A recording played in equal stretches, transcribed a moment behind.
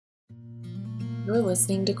You're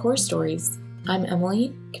listening to Core Stories. I'm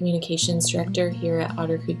Emily, Communications Director here at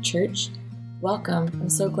Otter Creek Church. Welcome. I'm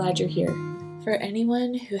so glad you're here. For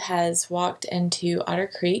anyone who has walked into Otter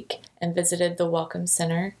Creek and visited the Welcome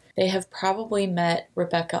Center, they have probably met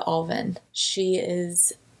Rebecca Alvin. She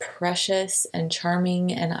is precious and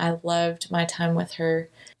charming, and I loved my time with her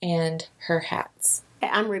and her hats.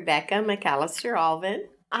 I'm Rebecca McAllister Alvin.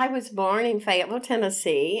 I was born in Fayetteville,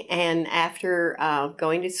 Tennessee, and after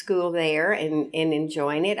going to school there and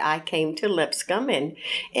enjoying it, I came to Lipscomb,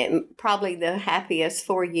 and probably the happiest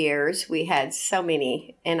 4 years. We had so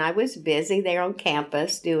many, and I was busy there on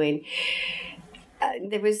campus doing,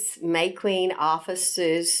 there was May Queen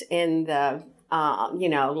offices in the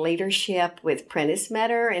leadership with Prentice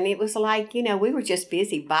Metter. And it was like, we were just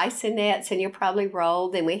busy. Bisonets, and you probably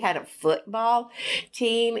rolled. And we had a football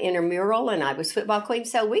team, intramural, and I was football queen.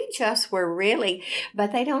 So we just were really,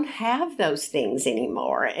 but they don't have those things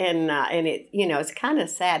anymore. And it, it's kind of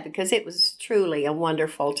sad because it was truly a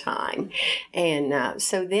wonderful time. And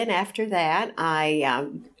so then after that, I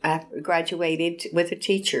graduated with a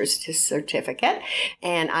teacher's certificate,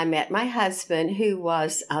 and I met my husband, who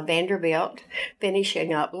was Vanderbilt,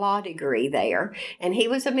 finishing up law degree there, and he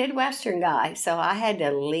was a Midwestern guy, so I had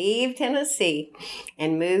to leave Tennessee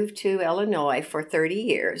and move to Illinois for 30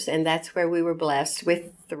 years, and that's where we were blessed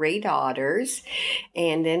with 3 daughters.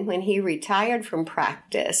 And then when he retired from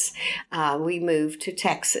practice, we moved to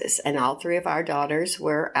Texas, and all 3 of our daughters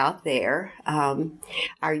were out there.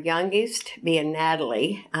 Our youngest being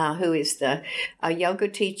Natalie, who is a yoga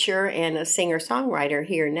teacher and a singer-songwriter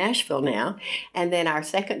here in Nashville now. And then our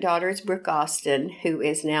second daughter is Brooke Austin, who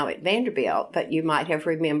is now at Vanderbilt, but you might have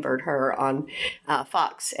remembered her on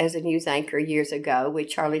Fox as a news anchor years ago with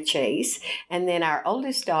Charlie Chase. And then our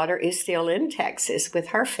oldest daughter is still in Texas with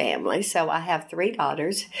her family. So I have 3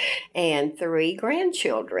 daughters and 3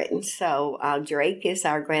 grandchildren. So Drake is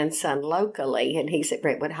our grandson locally, and he's at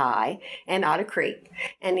Brentwood High and Otter Creek,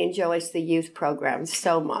 and enjoys the youth program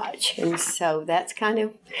so much. And so that's kind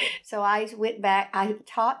of, so I went back, I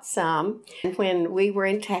taught some when we were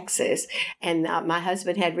in Texas, and my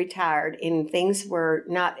husband had retired, and things were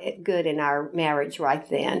not good in our marriage right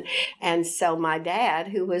then. And so my dad,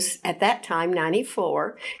 who was at that time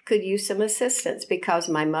 94, could use some assistance because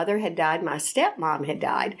my mother had died, my stepmom had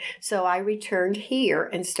died. So I returned here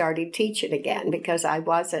and started teaching again because I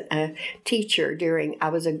wasn't a teacher I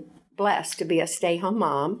was blessed to be a stay-home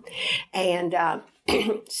mom. And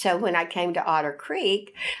so when I came to Otter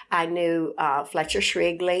Creek, I knew Fletcher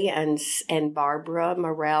Shrigley and Barbara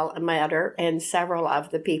Morell Metter and several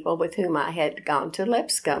of the people with whom I had gone to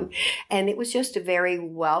Lipscomb. And it was just a very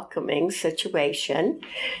welcoming situation.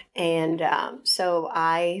 And so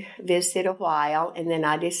I visited a while, and then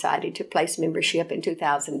I decided to place membership in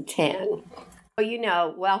 2010.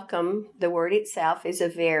 Well, welcome, the word itself is a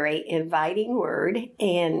very inviting word,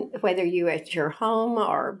 and whether you're at your home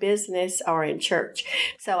or business or in church.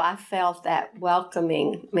 So I felt that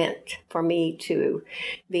welcoming meant for me to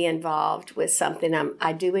be involved with something.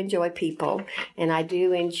 I do enjoy people, and I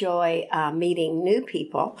do enjoy meeting new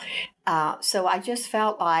people. So I just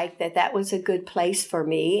felt like that was a good place for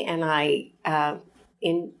me, and I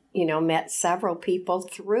met several people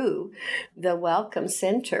through the Welcome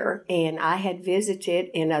Center, and I had visited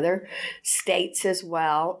in other states as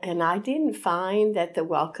well, and I didn't find that the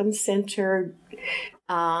Welcome Center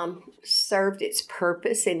served its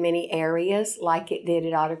purpose in many areas like it did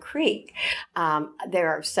at Otter Creek. There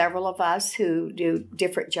are several of us who do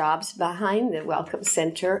different jobs behind the Welcome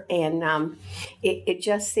Center, and it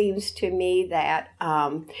just seems to me that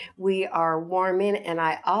we are warming, and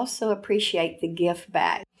I also appreciate the gift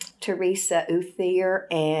back. Teresa Uthier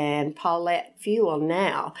and Paulette Fuel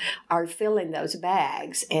now are filling those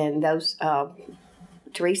bags, and those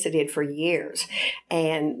Teresa did for years.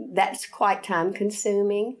 And that's quite time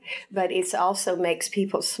consuming, but it also makes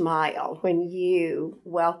people smile when you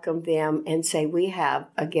welcome them and say, we have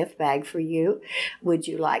a gift bag for you. Would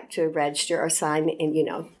you like to register or sign?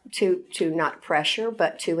 And, to not pressure,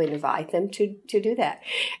 but to invite them to do that.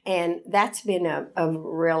 And that's been a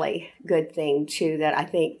really good thing too, that I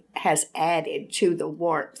think has added to the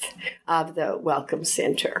warmth of the Welcome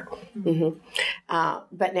Center. Mm-hmm.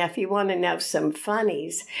 But now if you want to know some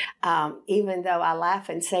funnies, even though I laugh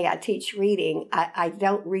and say I teach reading, I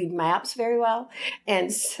don't read maps very well.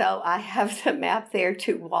 And so I have the map there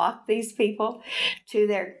to walk these people to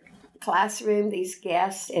their classroom, these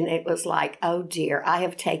guests, and it was like, oh dear, I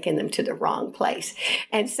have taken them to the wrong place.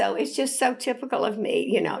 And so it's just so typical of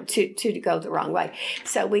me, to go the wrong way.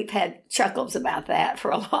 So we've had chuckles about that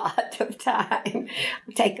for a lot of time.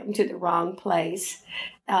 Take them to the wrong place.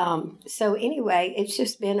 So anyway, it's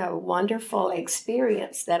just been a wonderful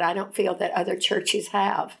experience that I don't feel that other churches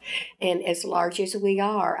have. And as large as we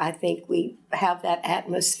are, I think we have that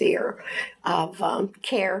atmosphere of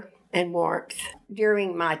care and warmth.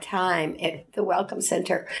 During my time at the Welcome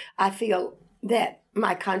Center, I feel that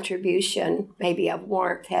my contribution, maybe of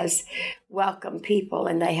warmth, has welcomed people,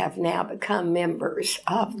 and they have now become members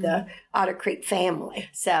of the Otter Creek family.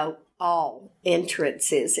 So all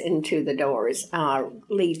entrances into the doors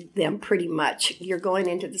lead them pretty much. You're going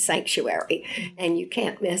into the sanctuary, and you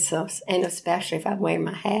can't miss us, and especially if I'm wearing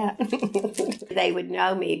my hat. They would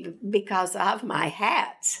know me because of my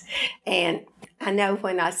hats. And I know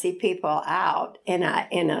when I see people out in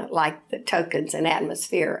a like the tokens and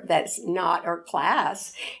atmosphere that's not our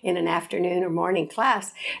class, in an afternoon or morning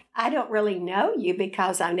class, I don't really know you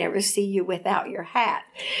because I never see you without your hat.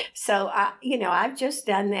 So I've just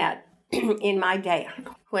done that in my day.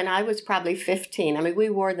 When I was probably 15, we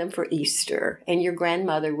wore them for Easter, and your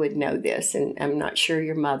grandmother would know this, and I'm not sure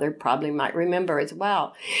your mother probably might remember as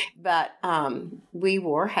well. But we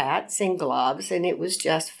wore hats and gloves, and it was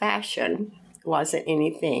just fashion. It wasn't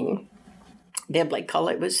anything biblical.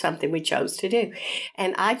 It was something we chose to do.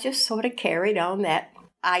 And I just sort of carried on that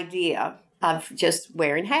idea of just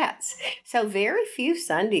wearing hats. So very few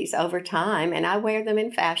Sundays over time, and I wear them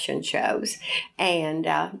in fashion shows and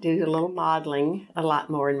do a little modeling, a lot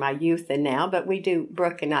more in my youth than now, but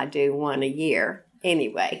Brooke and I do one a year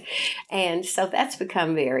anyway. And so that's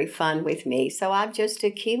become very fun with me. So I've just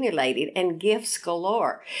accumulated, and gifts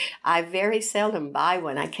galore. I very seldom buy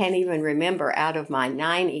one. I can't even remember out of my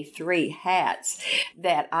 93 hats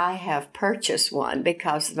that I have purchased one,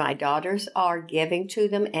 because my daughters are giving to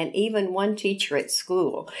them, and even one teacher at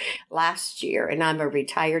school last year, and I'm a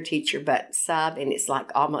retired teacher but sub, and it's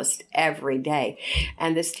like almost every day.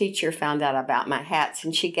 And this teacher found out about my hats,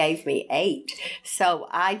 and she gave me 8. So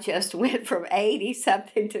I just went from 80-something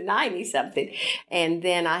to 90-something. And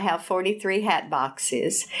then I have 43 hat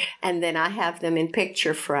boxes, and then I have them in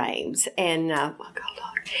picture frames. And,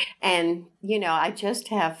 I just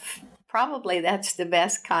have, probably that's the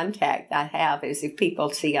best contact I have, is if people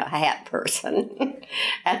see a hat person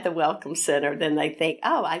at the Welcome Center, then they think,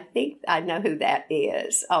 oh, I think I know who that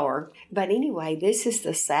is. But anyway, this is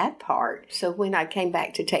the sad part. So when I came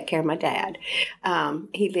back to take care of my dad,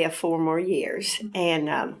 he lived 4 more years,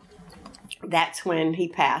 and that's when he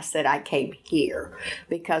passed, that I came here,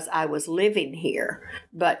 because I was living here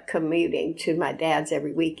but commuting to my dad's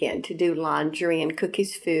every weekend to do laundry and cook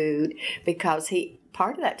his food, because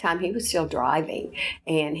part of that time he was still driving,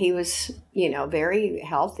 and he was, very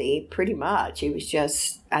healthy pretty much. He was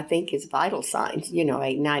just, I think his vital signs,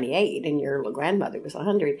 98, and your grandmother was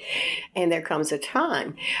 100. And there comes a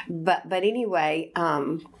time. But anyway,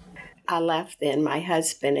 I left then my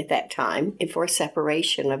husband at that time for a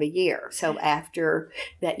separation of a year. So after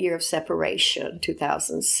that year of separation,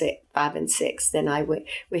 2005 and 6, then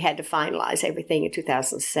we had to finalize everything in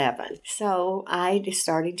 2007. So I just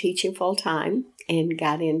started teaching full time and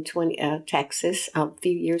got in Texas, a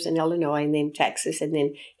few years in Illinois, and then Texas, and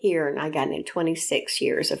then here, and I got in 26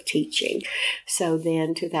 years of teaching. So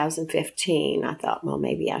then 2015, I thought, well,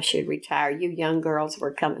 maybe I should retire. You young girls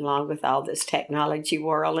were coming along with all this technology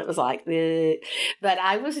world. It was like, but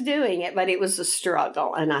I was doing it, but it was a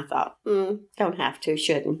struggle. And I thought, don't have to,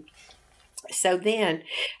 shouldn't. So then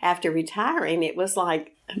after retiring, it was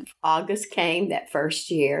like August came that first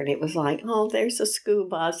year, and it was like, oh, there's a school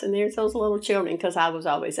bus, and there's those little children, because I was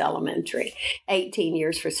always elementary, 18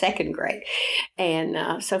 years for second grade.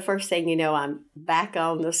 And so first thing you know, I'm back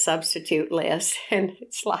on the substitute list, and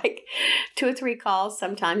it's like 2 or 3 calls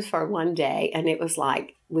sometimes for one day. And it was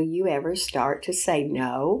like, will you ever start to say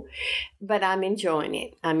no? But I'm enjoying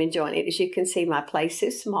it. As you can see, my place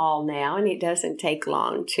is small now, and it doesn't take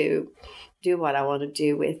long to do what I want to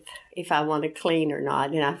do with, if I want to clean or not.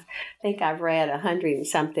 And I think I've read 100 and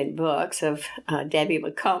something books of Debbie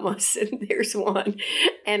McComas, and there's one.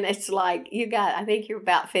 And it's like, I think you're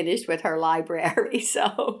about finished with her library.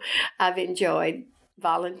 So I've enjoyed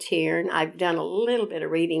volunteering. I've done a little bit of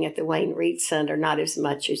reading at the Wayne Reed Center, not as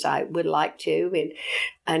much as I would like to.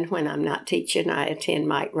 And when I'm not teaching, I attend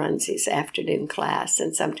Mike Runzie's afternoon class,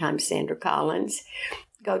 and sometimes Sandra Collins.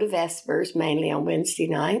 Go to Vespers, mainly on Wednesday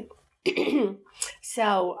night.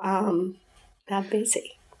 So I'm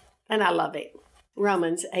busy, and I love it.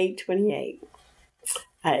 Romans 8:28.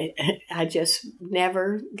 I just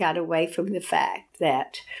never got away from the fact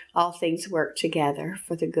that all things work together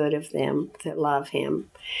for the good of them that love him.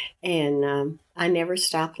 And I never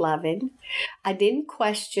stopped loving. I didn't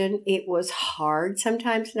question. It was hard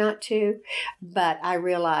sometimes not to, but I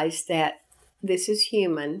realized that this is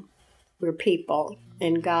human. We're people,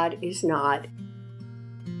 and God is not.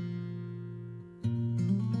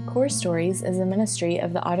 Core Stories is a ministry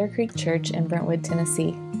of the Otter Creek Church in Brentwood,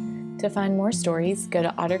 Tennessee. To find more stories, go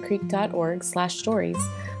to ottercreek.org/stories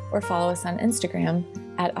or follow us on Instagram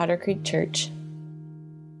 @Otter Creek Church.